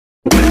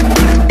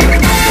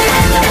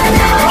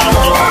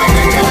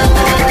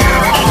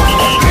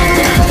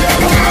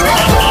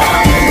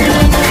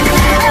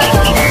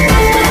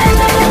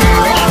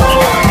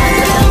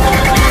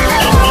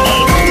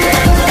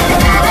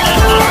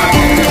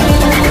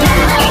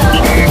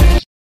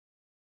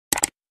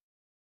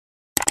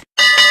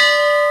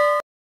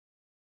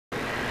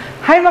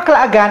Hi mga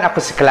Kalaagan! Ako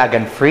si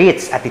Kalaagan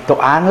Fritz at ito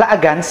ang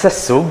Laagan sa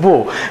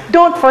Sugbo.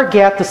 Don't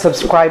forget to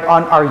subscribe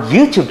on our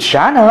YouTube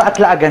channel at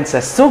Laagan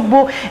sa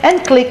Sugbo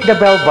and click the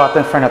bell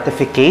button for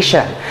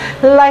notification.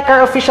 Like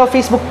our official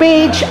Facebook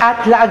page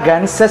at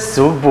Laagan sa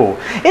Sugbo.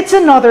 It's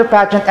another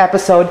pageant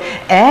episode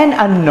and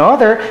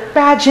another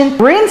pageant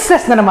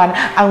princess na naman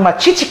ang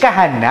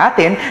machichikahan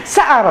natin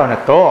sa araw na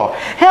to.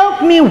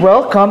 Help me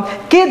welcome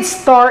Kids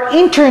Star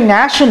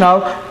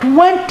International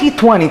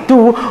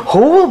 2022 who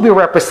will be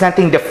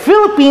representing the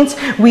Philippines.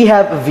 We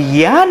have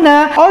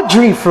Veanah,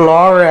 Audrie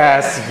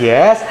Flores.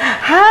 Yes.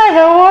 Hi,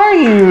 how are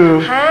you?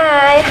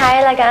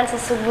 Hi Lagan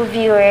sa Sugbo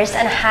viewers,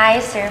 and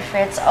hi Sir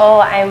Fritz. Oh,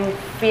 I'm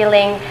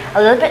feeling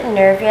a little bit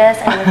nervous,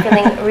 and I'm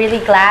feeling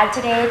really glad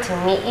today to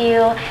meet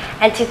you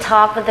and to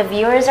talk with the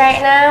viewers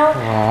right now.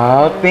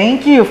 Wow,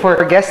 thank you for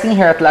guesting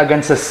here at Laagan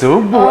sa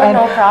Sugbo. Oh,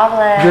 no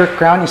problem. Your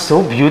crown is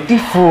so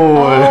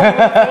beautiful. Oh,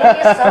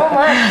 thank you so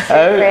much,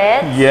 Sir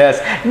Fritz. Yes.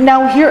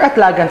 Now here at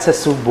Laagan sa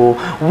Sugbo,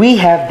 we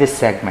have these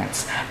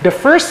segments. The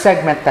first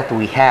segment that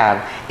we have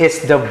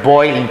is the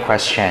boiling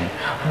question.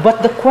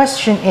 But the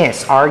question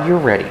is, are you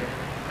ready?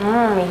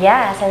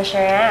 Yes, I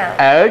sure am.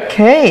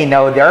 Okay,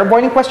 now there are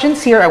boiling questions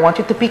here. I want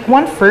you to pick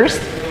one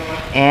first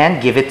and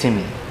give it to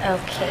me.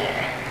 Okay.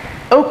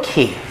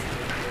 Okay.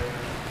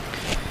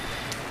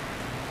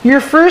 Your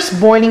first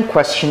boiling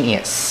question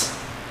is,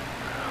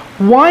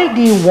 why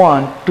do you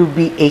want to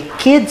be a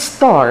Kids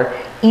Star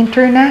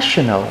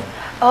International?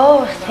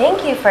 Oh,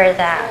 thank you for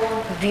that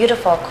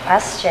beautiful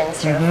question,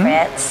 Sir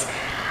Fritz.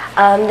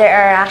 There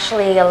are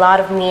actually a lot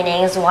of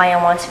meanings why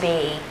I want to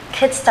be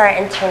Kids Star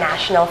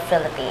International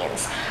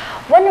Philippines.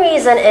 One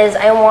reason is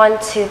I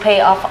want to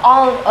pay off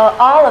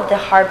all of the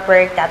hard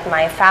work that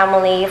my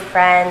family,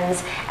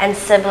 friends, and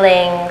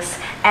siblings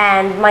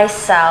and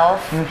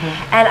myself,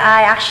 and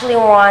I actually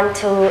want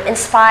to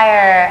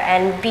inspire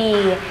and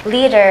be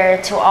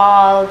leader to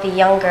all the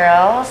young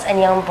girls and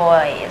young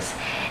boys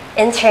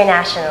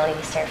internationally,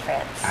 Sir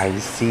Fritz. I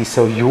see.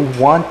 So you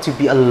want to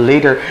be a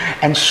leader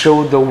and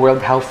show the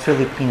world how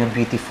Filipino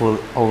beautiful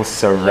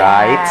also,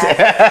 right?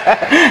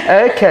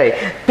 Yes.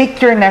 Okay.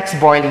 Pick your next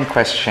boiling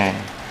question.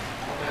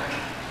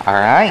 All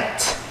right.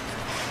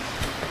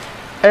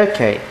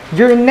 Okay.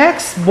 Your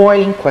next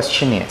boiling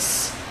question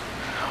is,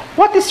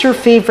 what is your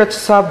favorite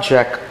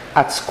subject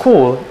at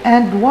school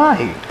and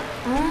why?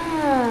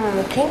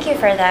 Thank you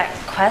for that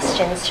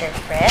question, Sir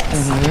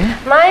Fritz.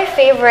 My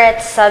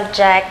favorite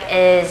subject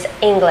is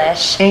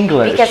English.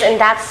 English. Because in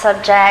that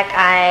subject,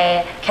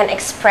 I can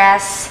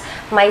express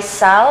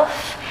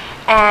myself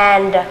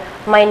and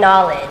my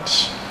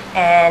knowledge.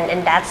 And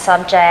in that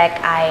subject,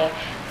 I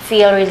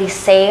feel really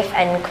safe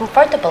and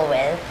comfortable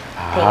with.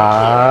 Thank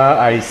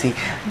you. I see.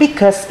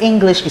 Because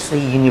English is a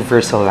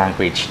universal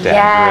language then,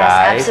 Yes,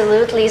 right?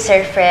 absolutely,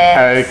 Sir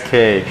Fritz.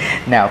 Okay.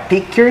 Now,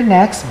 pick your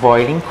next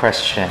boiling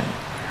question.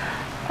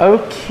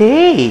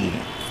 Okay.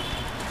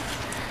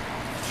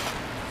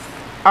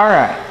 All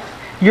right.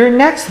 Your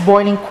next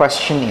boiling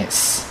question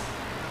is,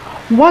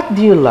 what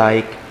do you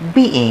like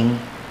being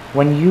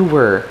when you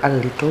were a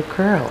little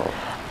girl?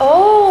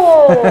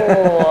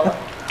 Oh,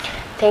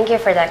 thank you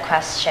for that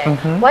question.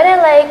 What I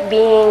like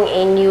being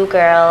a new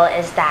girl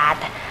is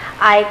that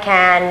I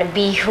can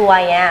be who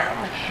I am,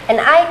 and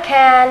I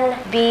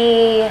can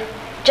be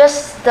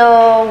just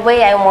the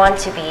way I want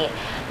to be,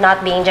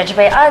 not being judged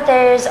by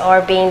others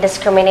or being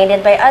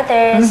discriminated by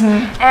others.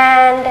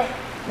 And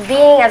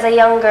being as a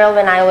young girl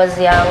when I was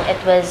young, it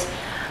was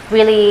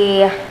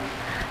really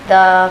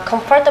the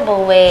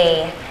comfortable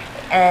way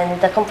and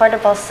the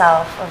comfortable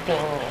self of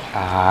being me.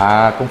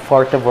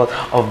 Comfortable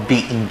of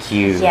being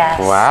you. Yes,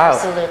 wow.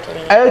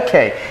 absolutely.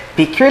 Okay,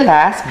 pick your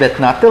last but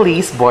not the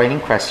least boiling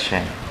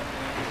question.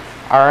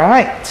 All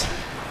right.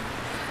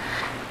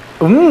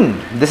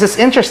 This is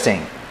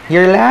interesting.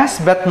 Your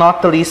last but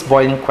not the least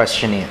boiling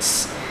question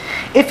is,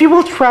 if you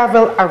will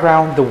travel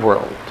around the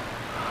world,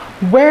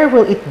 where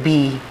will it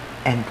be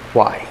and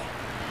why?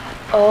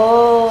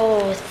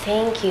 Oh,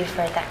 thank you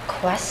for that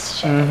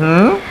question.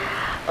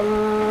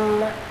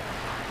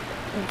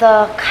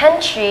 The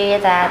country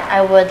that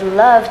I would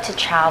love to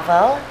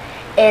travel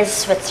is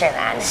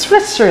Switzerland.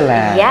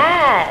 Switzerland?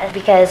 Yeah,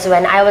 because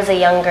when I was a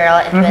young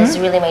girl, it was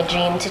really my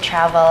dream to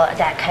travel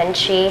that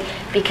country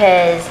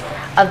because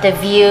of the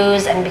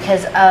views and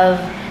because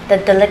of the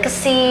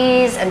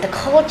delicacies and the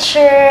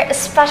culture,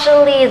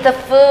 especially the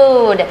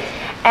food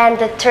and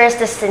the tourist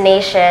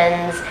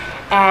destinations.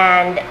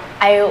 And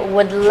I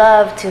would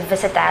love to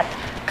visit that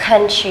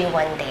country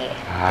one day.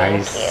 I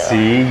Thank you.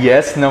 see.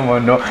 Yes,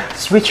 naman, no.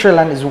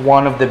 Switzerland is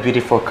one of the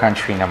beautiful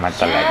country naman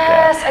talaga.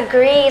 Yes,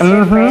 agree,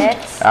 Sir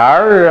Fritz.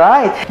 All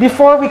right.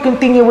 Before we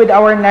continue with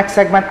our next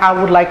segment, I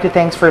would like to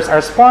thank first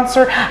our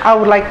sponsor. I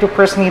would like to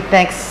personally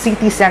thank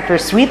City Center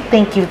Suite.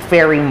 Thank you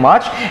very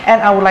much. And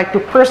I would like to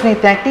personally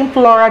thank Team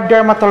Flora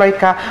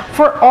Dermatologica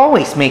for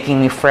always making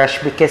me fresh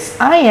because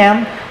I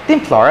am Team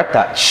Flora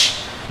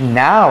Touch.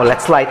 Now,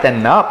 let's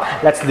lighten up.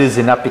 Let's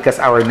loosen up because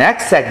our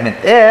next segment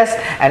is,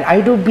 and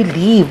I do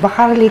believe,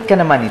 makarelate ka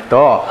naman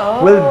ito,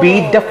 will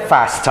be the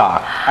fast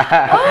talk.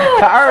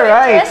 All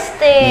right.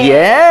 Interesting.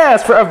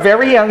 Yes, for a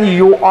very young,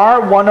 you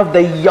are one of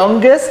the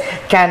youngest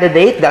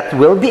candidate that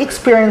will be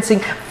experiencing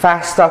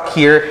fast talk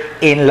here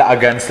in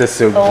Laagan sa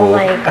Cebu. Oh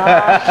my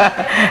gosh.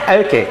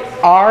 Okay,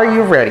 are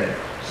you ready?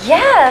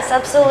 Yes,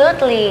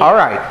 absolutely. All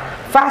right.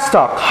 Fast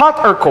talk, hot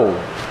or cold?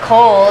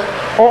 Cold.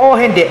 Oo,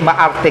 hindi.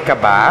 Maarte ka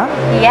ba?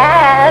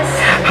 Yes.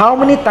 How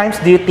many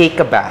times do you take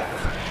a bath?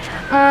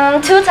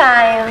 2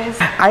 times.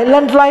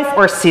 Island life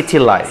or city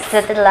life?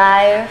 City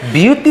life.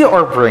 Beauty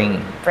or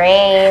brain?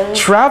 Brain.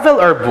 Travel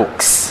or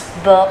books?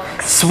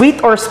 Books.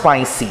 Sweet or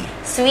spicy?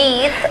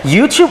 Sweet.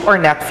 YouTube or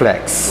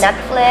Netflix?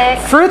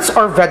 Netflix. Fruits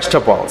or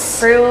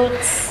vegetables?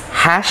 Fruits.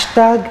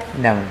 Hashtag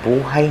ng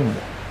buhay mo.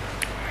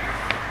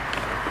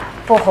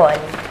 Puhon.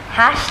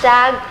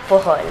 Hashtag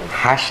puhon.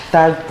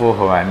 Hashtag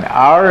puhon.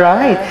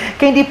 Alright.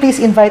 Can you please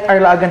invite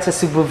our Laagan sa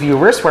Cebu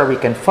viewers where we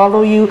can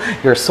follow you,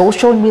 your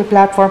social media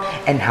platform,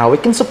 and how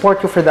we can support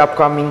you for the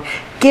upcoming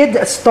Kid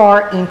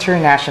Star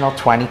International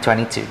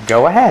 2022.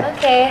 Go ahead.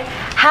 Okay.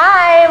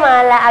 Hi,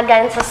 mga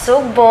Laagan sa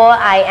Cebu.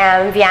 I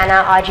am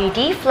Veanah Audrie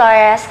D.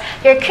 Flores,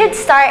 your Kid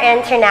Star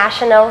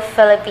International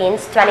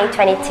Philippines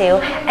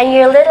 2022 and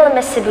your Little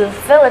Miss Cebu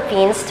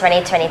Philippines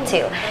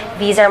 2022.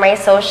 These are my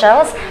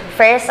socials.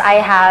 First, I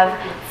have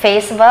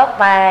Facebook.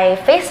 My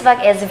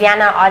Facebook is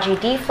Veanah Audrie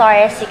D.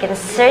 Flores. You can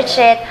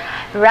search it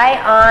right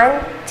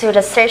on to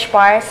the search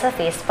bar sa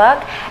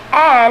Facebook.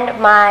 And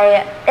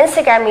my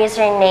Instagram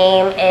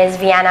username is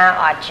Veanah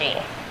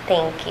Audrie.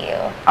 Thank you.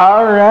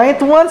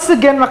 Alright, once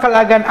again,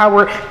 makalagan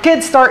our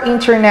Kid Star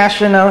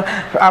International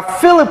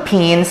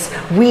Philippines,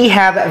 we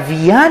have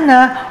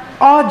Veanah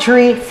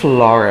Audrie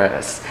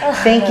Flores.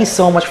 Thank you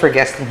so much for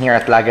guesting here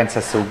at Laagan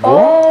sa Cebu.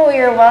 Oh,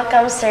 you're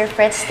welcome, Sir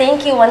Fritz.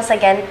 Thank you once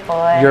again po.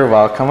 You're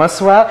welcome as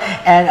well.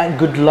 And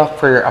good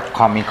luck for your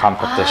upcoming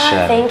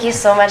competition. Thank you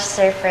so much,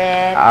 Sir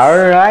Fritz.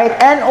 Alright,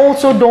 and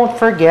also don't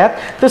forget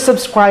to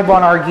subscribe on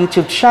our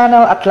YouTube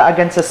channel at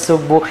Laagan sa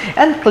Cebu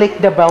and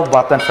click the bell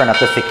button for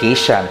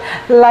notification.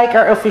 Like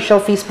our official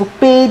Facebook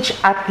page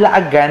at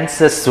Laagan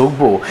sa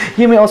Cebu.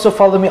 You may also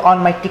follow me on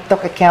my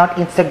TikTok account,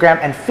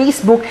 Instagram, and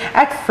Facebook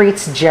at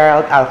Fritz Gerald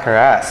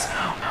Alcaraz.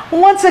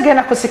 Once again,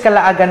 ako si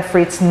Kalaagan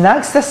Fritz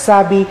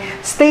nagsasabi,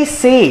 stay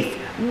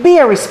safe, be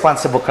a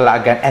responsible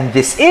Kalaagan, and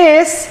this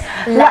is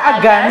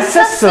Laagan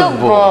sa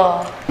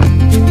Cebu.